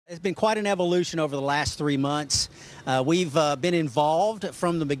It's been quite an evolution over the last 3 months. We've been involved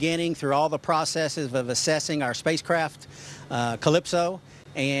from the beginning through all the processes of assessing our spacecraft, Calypso,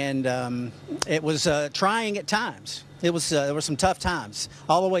 and it was trying at times. There were some tough times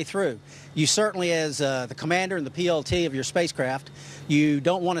all the way through. You certainly, as the commander and the PLT of your spacecraft, you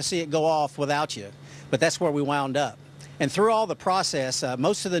don't want to see it go off without you, but that's where we wound up. And through all the process,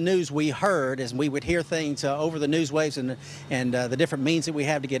 most of the news we heard, as we would hear things over the news waves and the different means that we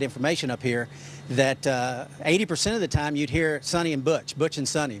have to get information up here, that 80% of the time you'd hear Suni and Butch, Butch and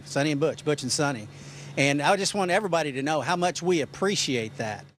Suni, Suni and Butch, Butch and Suni. And I just want everybody to know how much we appreciate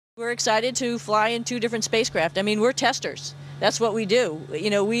that. We're excited to fly in 2 different spacecraft. I mean, we're testers. That's what we do.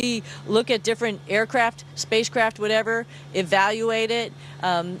 You know, we look at different aircraft, spacecraft, whatever, evaluate it,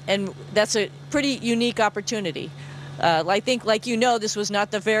 and that's a pretty unique opportunity. I think, like you know, this was not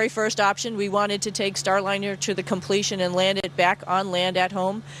the very first option. We wanted to take Starliner to the completion and land it back on land at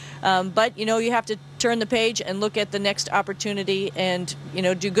home. But, you know, you have to turn the page and look at the next opportunity and, you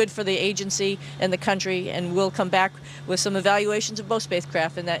know, do good for the agency and the country. And we'll come back with some evaluations of both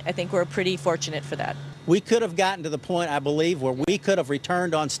spacecraft, and I think we're pretty fortunate for that. We could have gotten to the point, I believe, where we could have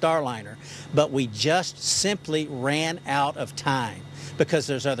returned on Starliner, but we just simply ran out of time, because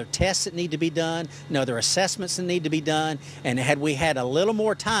there's other tests that need to be done, and other assessments that need to be done, and had we had a little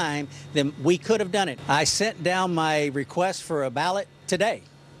more time, then we could have done it. I sent down my request for a ballot today,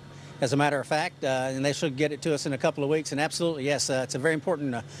 as a matter of fact, and they should get it to us in a couple of weeks. And absolutely, yes, it's a very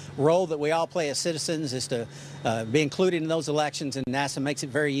important role that we all play as citizens, is to be included in those elections, and NASA makes it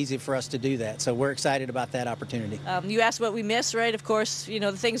very easy for us to do that. So we're excited about that opportunity. You asked what we miss, right? Of course, you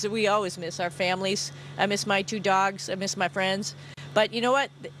know, the things that we always miss, our families. I miss my 2 dogs. I miss my friends. But you know what?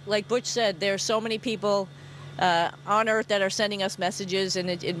 Like Butch said, there are so many people on Earth that are sending us messages, and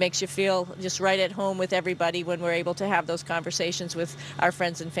it makes you feel just right at home with everybody when we're able to have those conversations with our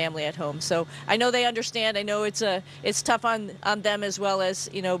friends and family at home. So I know they understand. I know it's tough on them, as well as,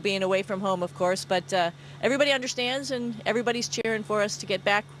 you know, being away from home, of course. But everybody understands, and everybody's cheering for us to get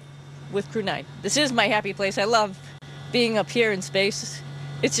back with Crew 9. This is my happy place. I love being up here in space.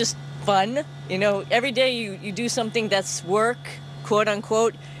 It's just fun. You know, every day you do something that's work, quote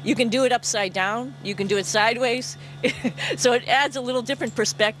unquote. You can do it upside down, you can do it sideways, so it adds a little different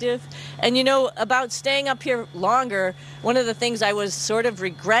perspective. And you know, about staying up here longer, one of the things I was sort of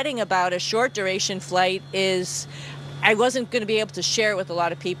regretting about a short duration flight is I wasn't going to be able to share it with a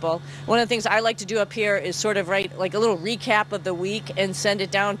lot of people. One of the things I like to do up here is sort of write like a little recap of the week and send it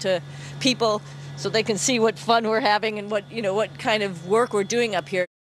down to people so they can see what fun we're having and what kind of work we're doing up here.